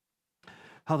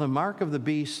how the mark of the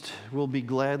beast will be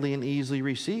gladly and easily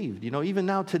received. Even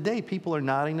now today, people are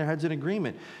nodding their heads in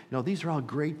agreement. These are all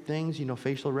great things.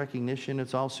 Facial recognition,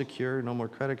 it's all secure. No more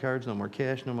credit cards, no more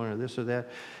cash, no more this or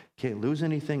that. Can't lose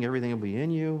anything. Everything will be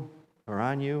in you or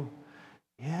on you.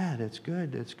 Yeah, that's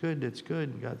good. That's good. That's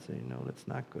good. God's saying, no, that's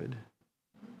not good.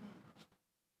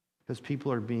 Because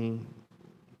people are being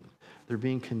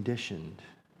conditioned.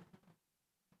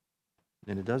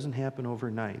 And it doesn't happen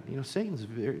overnight. Satan's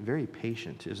very, very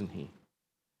patient, isn't he?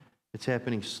 It's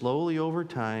happening slowly over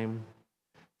time.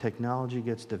 Technology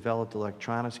gets developed,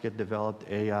 electronics get developed,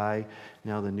 AI,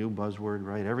 now the new buzzword,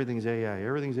 right? Everything's AI,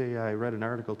 everything's AI. I read an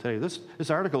article today. This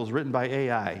article is written by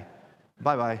AI.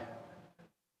 Bye-bye. At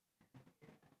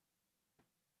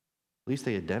least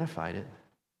they identified it.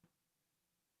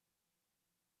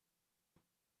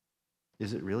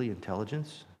 Is it really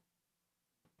intelligence?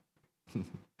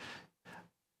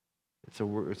 It's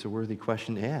a worthy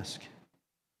question to ask.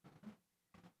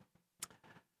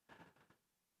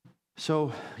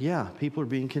 So, yeah, people are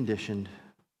being conditioned.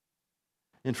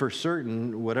 And for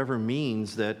certain, whatever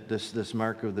means that this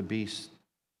mark of the beast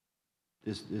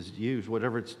is used,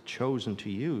 whatever it's chosen to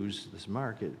use, this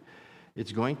mark,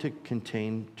 it's going to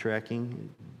contain tracking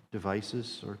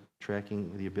devices or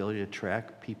tracking the ability to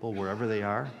track people wherever they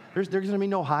are. There's going to be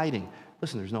no hiding.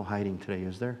 Listen, there's no hiding today,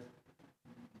 is there?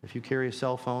 If you carry a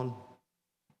cell phone,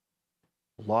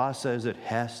 law says it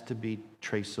has to be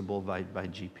traceable by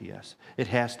GPS. It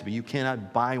has to be. You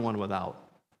cannot buy one without.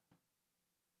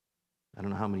 I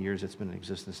don't know how many years it's been in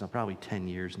existence now, probably 10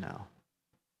 years now.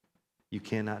 You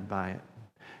cannot buy it.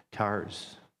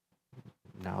 Cars,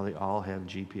 now they all have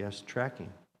GPS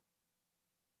tracking.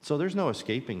 So there's no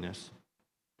escaping this.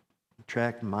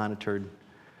 Tracked, monitored,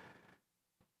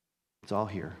 it's all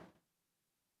here.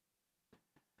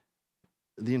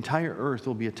 The entire earth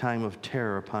will be a time of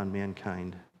terror upon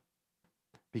mankind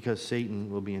because Satan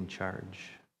will be in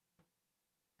charge.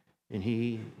 And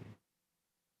he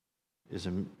is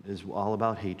all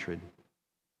about hatred.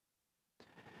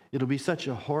 It'll be such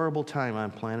a horrible time on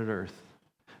planet Earth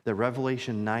that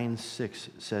Revelation 9:6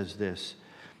 says this.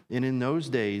 And in those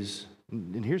days,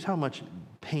 and here's how much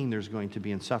pain there's going to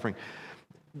be and suffering.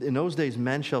 In those days,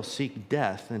 men shall seek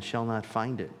death and shall not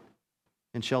find it,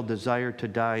 and shall desire to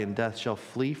die, and death shall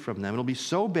flee from them. It'll be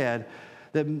so bad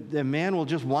that man will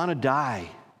just want to die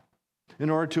in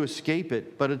order to escape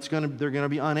it, but they're going to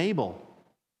be unable.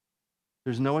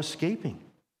 There's no escaping.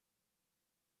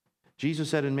 Jesus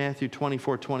said in Matthew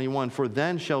 24:21, "For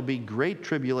then shall be great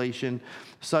tribulation,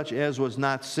 such as was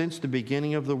not since the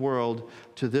beginning of the world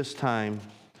to this time,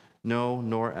 no,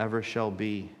 nor ever shall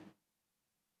be."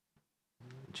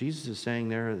 Jesus is saying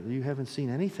there, you haven't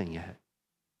seen anything yet.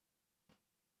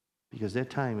 Because that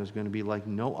time is going to be like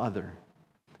no other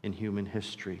in human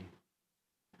history.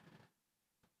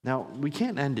 Now, we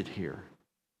can't end it here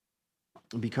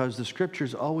because the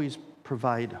scriptures always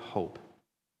provide hope.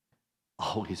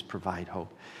 Always provide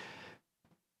hope.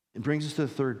 It brings us to the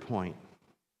third point.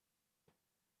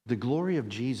 The glory of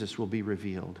Jesus will be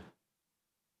revealed.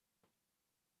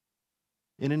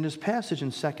 And in this passage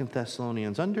in 2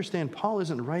 Thessalonians, understand Paul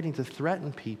isn't writing to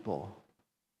threaten people,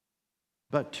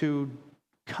 but to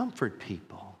comfort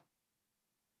people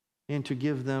and to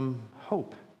give them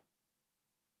hope.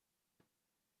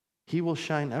 He will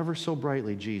shine ever so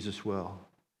brightly, Jesus will,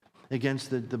 against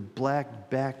the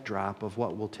black backdrop of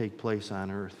what will take place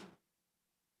on earth.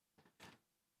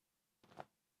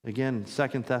 Again,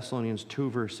 2 Thessalonians 2,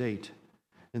 verse 8.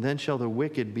 "And then shall the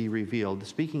wicked be revealed,"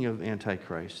 speaking of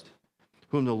Antichrist,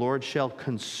 "whom the Lord shall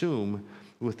consume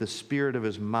with the spirit of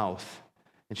his mouth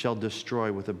and shall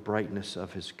destroy with the brightness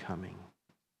of his coming."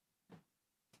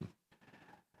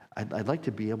 I'd like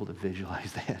to be able to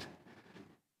visualize that.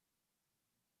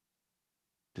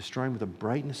 Destroying with the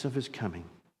brightness of his coming.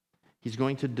 He's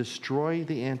going to destroy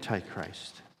the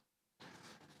Antichrist.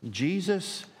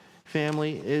 Jesus,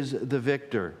 family, is the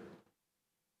victor.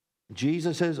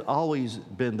 Jesus has always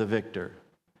been the victor.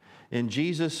 And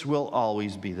Jesus will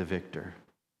always be the victor.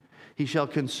 He shall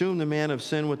consume the man of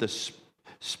sin with the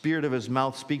Spirit of his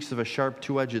mouth speaks of a sharp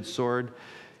two-edged sword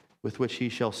with which he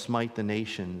shall smite the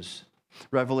nations.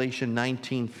 Revelation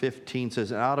 19:15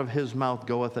 says, out of his mouth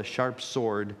goeth a sharp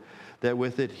sword, that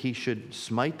with it he should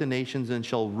smite the nations, and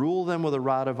shall rule them with a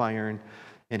rod of iron,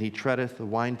 and he treadeth the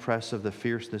winepress of the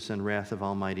fierceness and wrath of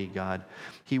Almighty God.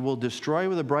 He will destroy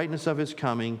with the brightness of his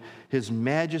coming, his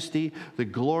majesty, the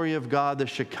glory of God, the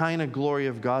Shekinah glory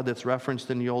of God that's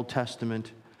referenced in the Old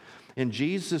Testament. And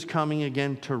Jesus is coming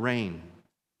again to reign.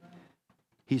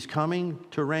 He's coming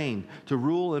to reign, to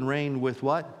rule and reign with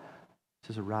what? It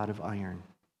says a rod of iron.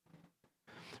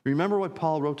 Remember what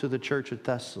Paul wrote to the church at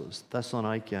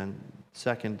Thessalonica in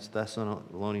 2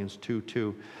 Thessalonians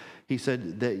 2:2. He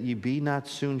said that ye be not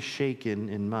soon shaken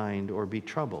in mind or be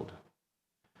troubled.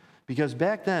 Because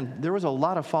back then, there was a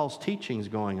lot of false teachings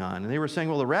going on. And they were saying,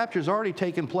 well, the rapture's already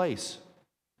taken place.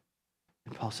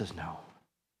 And Paul says, no,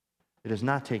 it has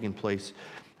not taken place.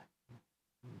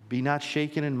 Be not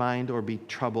shaken in mind or be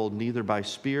troubled, neither by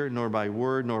spirit, nor by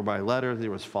word, nor by letter.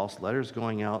 There was false letters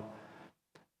going out,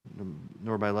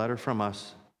 nor by letter from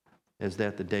us, as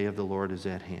that the day of the Lord is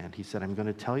at hand. He said, I'm going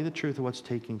to tell you the truth of what's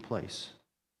taking place,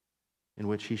 in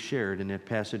which he shared in that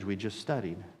passage we just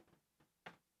studied.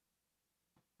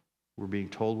 We're being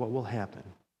told what will happen.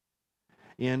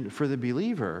 And for the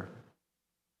believer,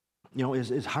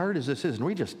 as hard as this is, and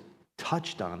we just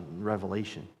touched on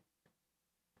Revelation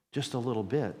just a little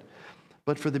bit,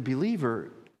 but for the believer,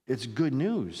 it's good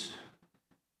news.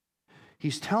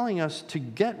 He's telling us to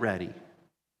get ready.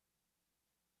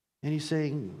 And he's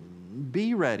saying,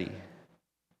 be ready.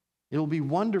 It will be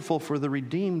wonderful for the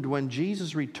redeemed when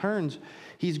Jesus returns.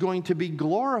 He's going to be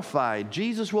glorified.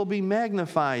 Jesus will be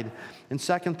magnified. In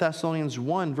 2 Thessalonians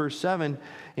 1, verse 7,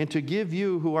 and to give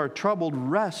you who are troubled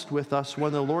rest with us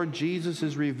when the Lord Jesus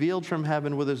is revealed from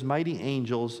heaven with his mighty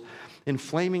angels in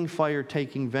flaming fire,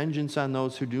 taking vengeance on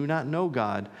those who do not know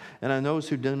God and on those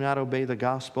who do not obey the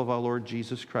gospel of our Lord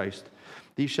Jesus Christ.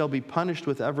 These shall be punished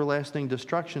with everlasting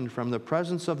destruction from the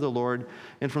presence of the Lord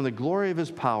and from the glory of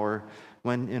his power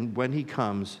when he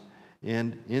comes,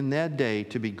 and in that day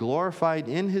to be glorified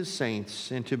in his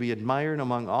saints and to be admired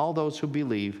among all those who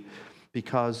believe,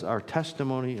 because our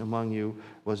testimony among you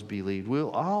was believed.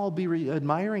 We'll all be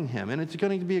admiring him, and it's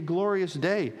going to be a glorious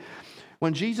day.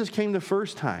 When Jesus came the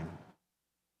first time,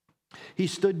 he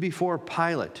stood before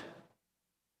Pilate.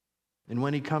 And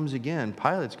when he comes again,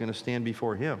 Pilate's going to stand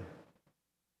before him.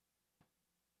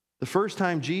 The first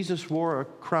time Jesus wore a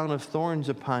crown of thorns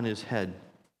upon his head.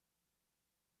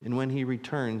 And when he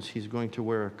returns, he's going to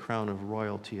wear a crown of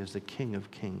royalty as the King of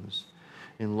Kings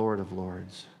and Lord of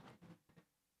Lords.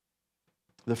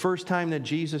 The first time that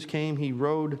Jesus came, he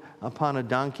rode upon a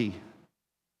donkey.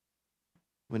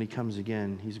 When he comes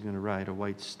again, he's going to ride a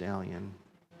white stallion.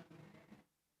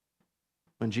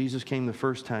 When Jesus came the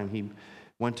first time, he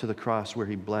went to the cross where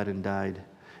he bled and died.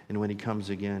 And when he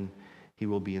comes again, he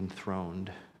will be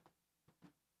enthroned.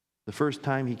 The first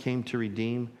time he came to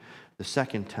redeem, the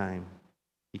second time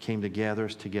he came to gather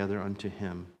us together unto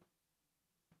him.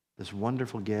 This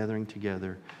wonderful gathering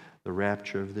together, the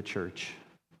rapture of the church.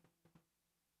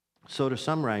 So to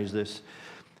summarize this,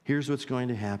 here's what's going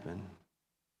to happen.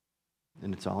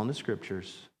 And it's all in the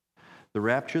scriptures. The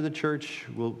rapture of the church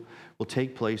will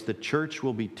take place. The church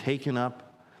will be taken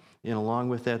up, and along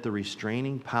with that, the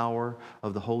restraining power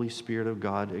of the Holy Spirit of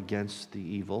God against the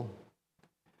evil.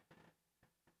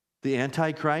 The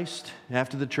Antichrist,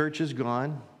 after the church is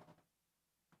gone,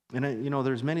 and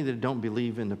there's many that don't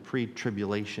believe in the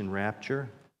pre-tribulation rapture.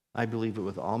 I believe it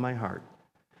with all my heart,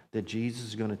 that Jesus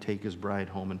is going to take his bride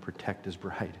home and protect his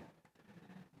bride.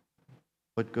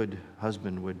 What good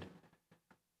husband would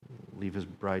leave his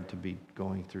bride to be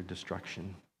going through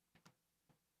destruction?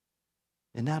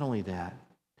 And not only that,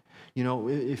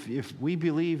 if we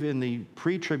believe in the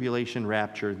pre-tribulation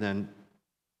rapture, then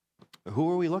who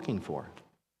are we looking for?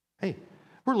 Hey,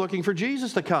 we're looking for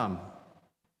Jesus to come.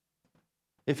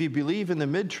 If you believe in the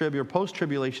mid-trib or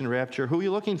post-tribulation rapture, who are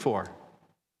you looking for?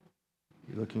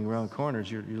 You're looking around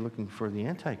corners. You're looking for the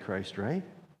Antichrist, right?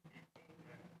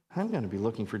 I'm going to be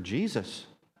looking for Jesus.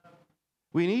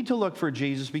 We need to look for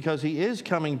Jesus because he is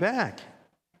coming back.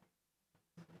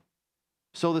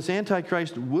 So this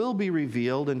Antichrist will be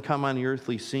revealed and come on the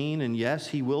earthly scene. And yes,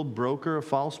 he will broker a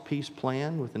false peace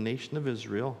plan with the nation of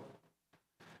Israel.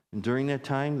 And during that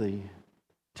time, the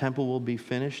temple will be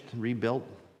finished and rebuilt.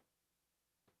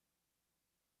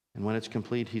 And when it's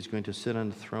complete, he's going to sit on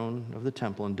the throne of the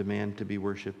temple and demand to be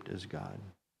worshiped as God.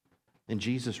 And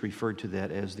Jesus referred to that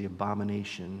as the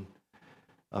abomination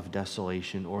of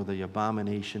desolation, or the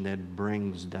abomination that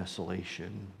brings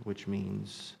desolation, which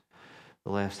means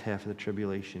the last half of the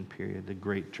tribulation period, the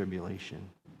great tribulation.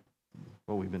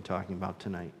 what we've been talking about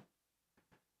tonight.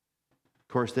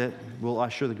 Of course, that will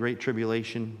usher the great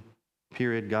tribulation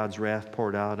period, God's wrath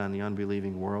poured out on the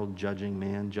unbelieving world, judging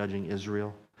man, judging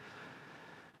Israel.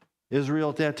 Israel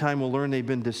at that time will learn they've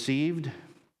been deceived,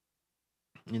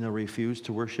 and they'll refuse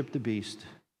to worship the beast,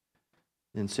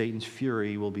 and Satan's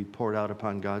fury will be poured out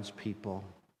upon God's people.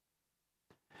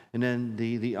 And then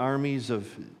the armies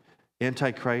of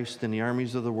Antichrist and the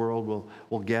armies of the world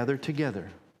will gather together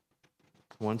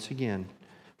once again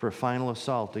for a final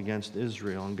assault against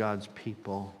Israel and God's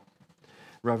people.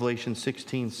 Revelation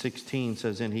 16:16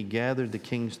 says, "And he gathered the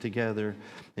kings together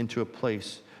into a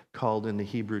place called in the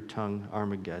Hebrew tongue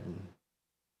Armageddon."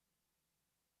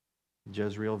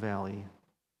 Jezreel Valley,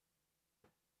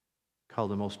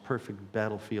 called the most perfect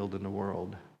battlefield in the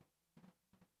world.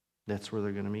 That's where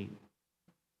they're going to meet.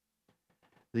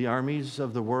 The armies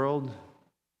of the world,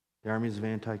 the armies of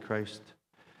Antichrist,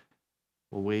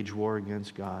 will wage war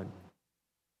against God.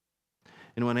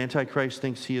 And when Antichrist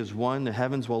thinks he has won, the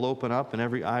heavens will open up and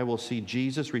every eye will see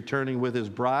Jesus returning with his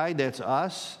bride, that's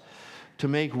us, to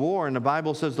make war. And the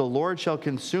Bible says the Lord shall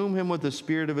consume him with the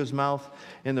spirit of his mouth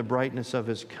and the brightness of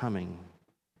his coming.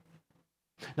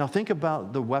 Now think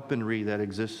about the weaponry that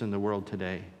exists in the world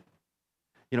today.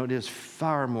 You know, it is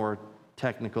far more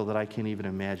technical than I can't even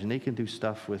imagine. They can do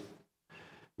stuff with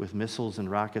missiles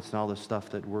and rockets and all this stuff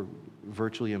that were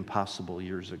virtually impossible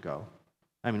years ago.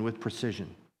 I mean, with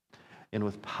precision and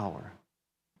with power.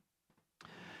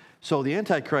 So the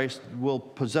Antichrist will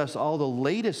possess all the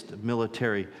latest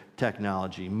military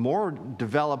technology, more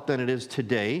developed than it is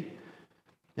today,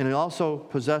 and it also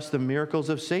possess the miracles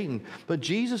of Satan. But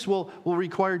Jesus will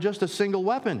require just a single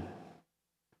weapon,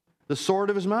 the sword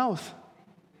of his mouth.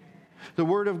 The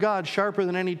word of God, sharper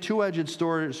than any two-edged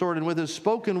sword, and with his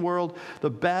spoken word,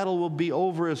 the battle will be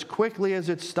over as quickly as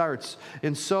it starts.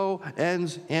 And so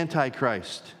ends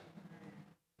Antichrist.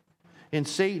 And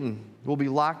Satan will be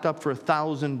locked up for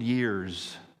 1,000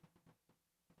 years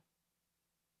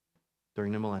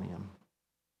during the millennium.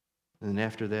 And then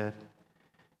after that,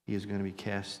 he is going to be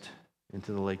cast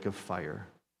into the lake of fire,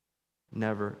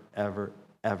 never, ever,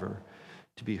 ever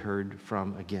to be heard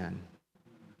from again.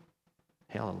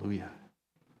 Hallelujah.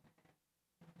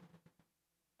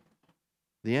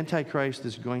 The Antichrist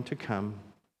is going to come,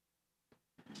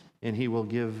 and he will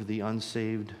give the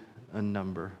unsaved a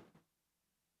number.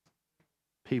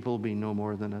 People will be no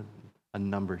more than a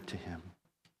number to him.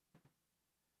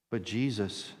 But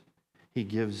Jesus, he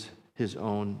gives his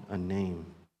own a name.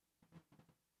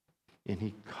 And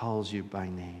he calls you by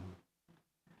name.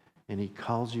 And he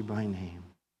calls you by name.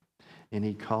 And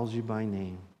he calls you by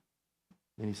name.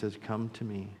 And he says, "Come to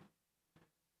me.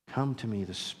 Come to me."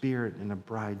 The Spirit and the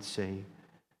bride say,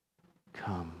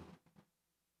 "Come."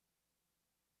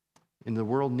 And the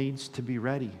world needs to be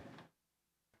ready.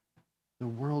 The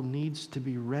world needs to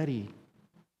be ready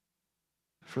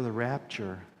for the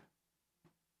rapture.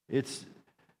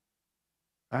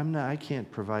 I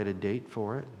can't provide a date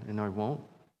for it, and I won't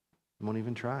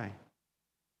even try.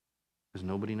 Because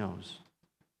nobody knows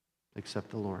except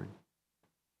the Lord.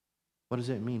 What does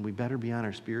that mean? We better be on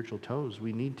our spiritual toes.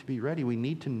 We need to be ready. We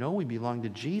need to know we belong to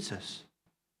Jesus.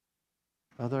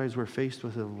 Otherwise, we're faced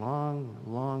with a long,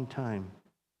 long time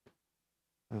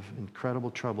of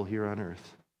incredible trouble here on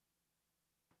earth.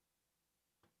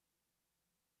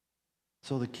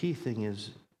 So the key thing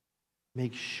is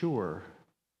make sure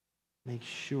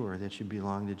that you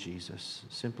belong to Jesus.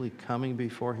 Simply coming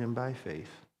before him by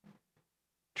faith.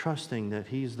 Trusting that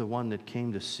he's the one that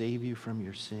came to save you from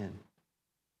your sin.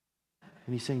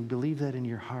 And he's saying, believe that in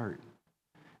your heart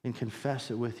and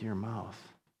confess it with your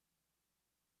mouth.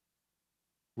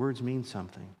 Words mean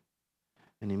something,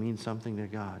 and they mean something to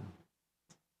God.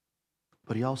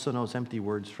 But he also knows empty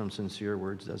words from sincere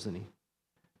words, doesn't he?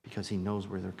 Because he knows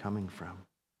where they're coming from.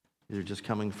 Either just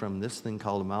coming from this thing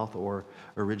called a mouth or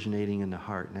originating in the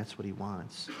heart, and that's what he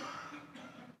wants.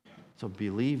 So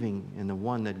believing in the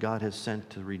one that God has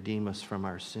sent to redeem us from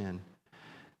our sin.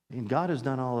 And God has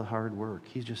done all the hard work.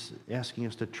 He's just asking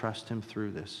us to trust him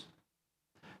through this.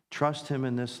 Trust him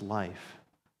in this life.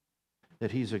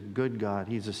 That he's a good God,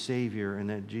 he's a Savior, and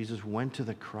that Jesus went to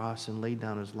the cross and laid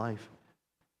down his life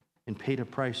and paid a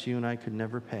price you and I could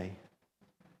never pay.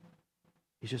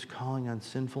 He's just calling on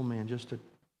sinful man just to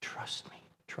trust me,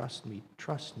 trust me,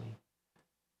 trust me.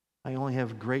 I only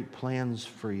have great plans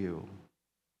for you.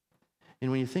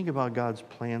 And when you think about God's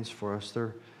plans for us,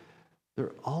 they're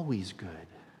always good.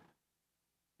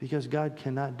 Because God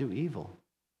cannot do evil.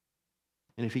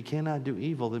 And if he cannot do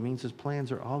evil, that means his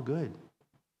plans are all good.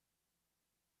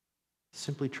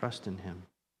 Simply trust in him.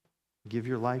 Give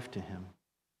your life to him.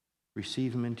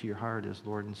 Receive him into your heart as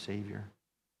Lord and Savior.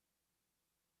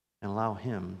 and allow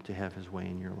him to have his way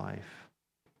in your life.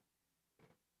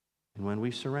 And when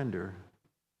we surrender,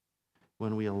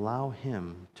 when we allow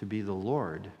him to be the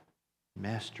Lord,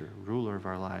 master, ruler of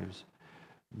our lives,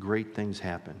 great things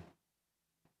happen.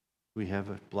 We have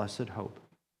a blessed hope.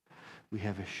 We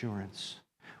have assurance.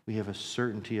 We have a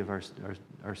certainty of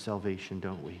our salvation,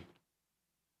 don't we?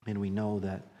 And we know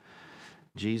that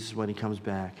Jesus, when he comes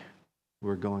back,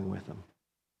 we're going with him.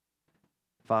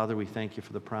 Father, we thank you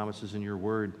for the promises in your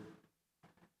word.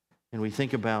 And we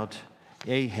think about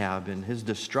Ahab and his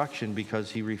destruction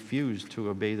because he refused to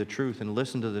obey the truth and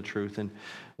listen to the truth. And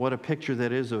what a picture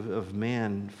that is of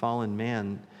man, fallen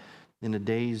man, in the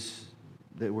days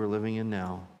that we're living in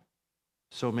now.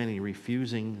 So many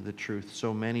refusing the truth.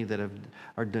 So many that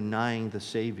are denying the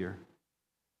Savior.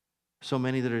 So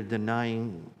many that are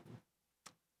denying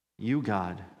you,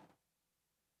 God,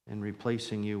 and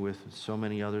replacing you with so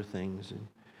many other things. And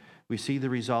we see the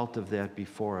result of that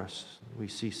before us. We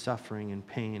see suffering and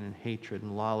pain and hatred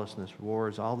and lawlessness,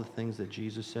 wars, all the things that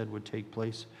Jesus said would take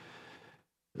place.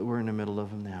 We're in the middle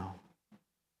of them now.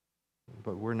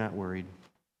 But we're not worried.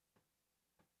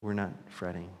 We're not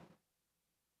fretting.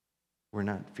 We're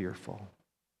not fearful.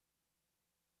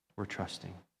 We're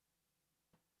trusting.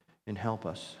 And help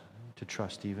us to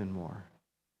trust even more.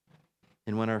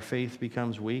 And when our faith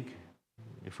becomes weak,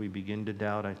 if we begin to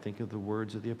doubt, I think of the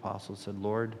words of the apostles said,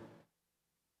 Lord,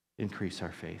 increase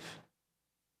our faith.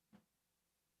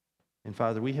 And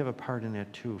Father, we have a part in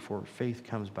that too, for faith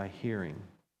comes by hearing,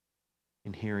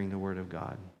 and hearing the word of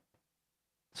God.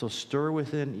 So stir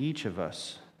within each of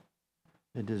us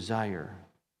a desire,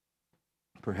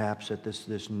 perhaps at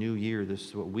this new year,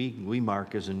 this what we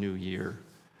mark as a new year,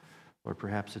 or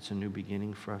perhaps it's a new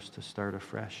beginning for us to start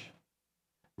afresh.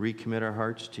 Recommit our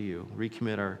hearts to you.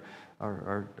 Recommit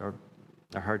our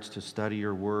hearts to study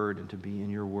your word and to be in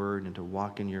your word and to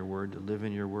walk in your word, to live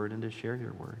in your word and to share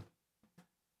your word.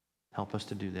 Help us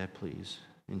to do that, please.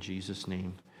 In Jesus'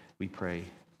 name we pray.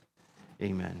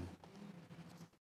 Amen.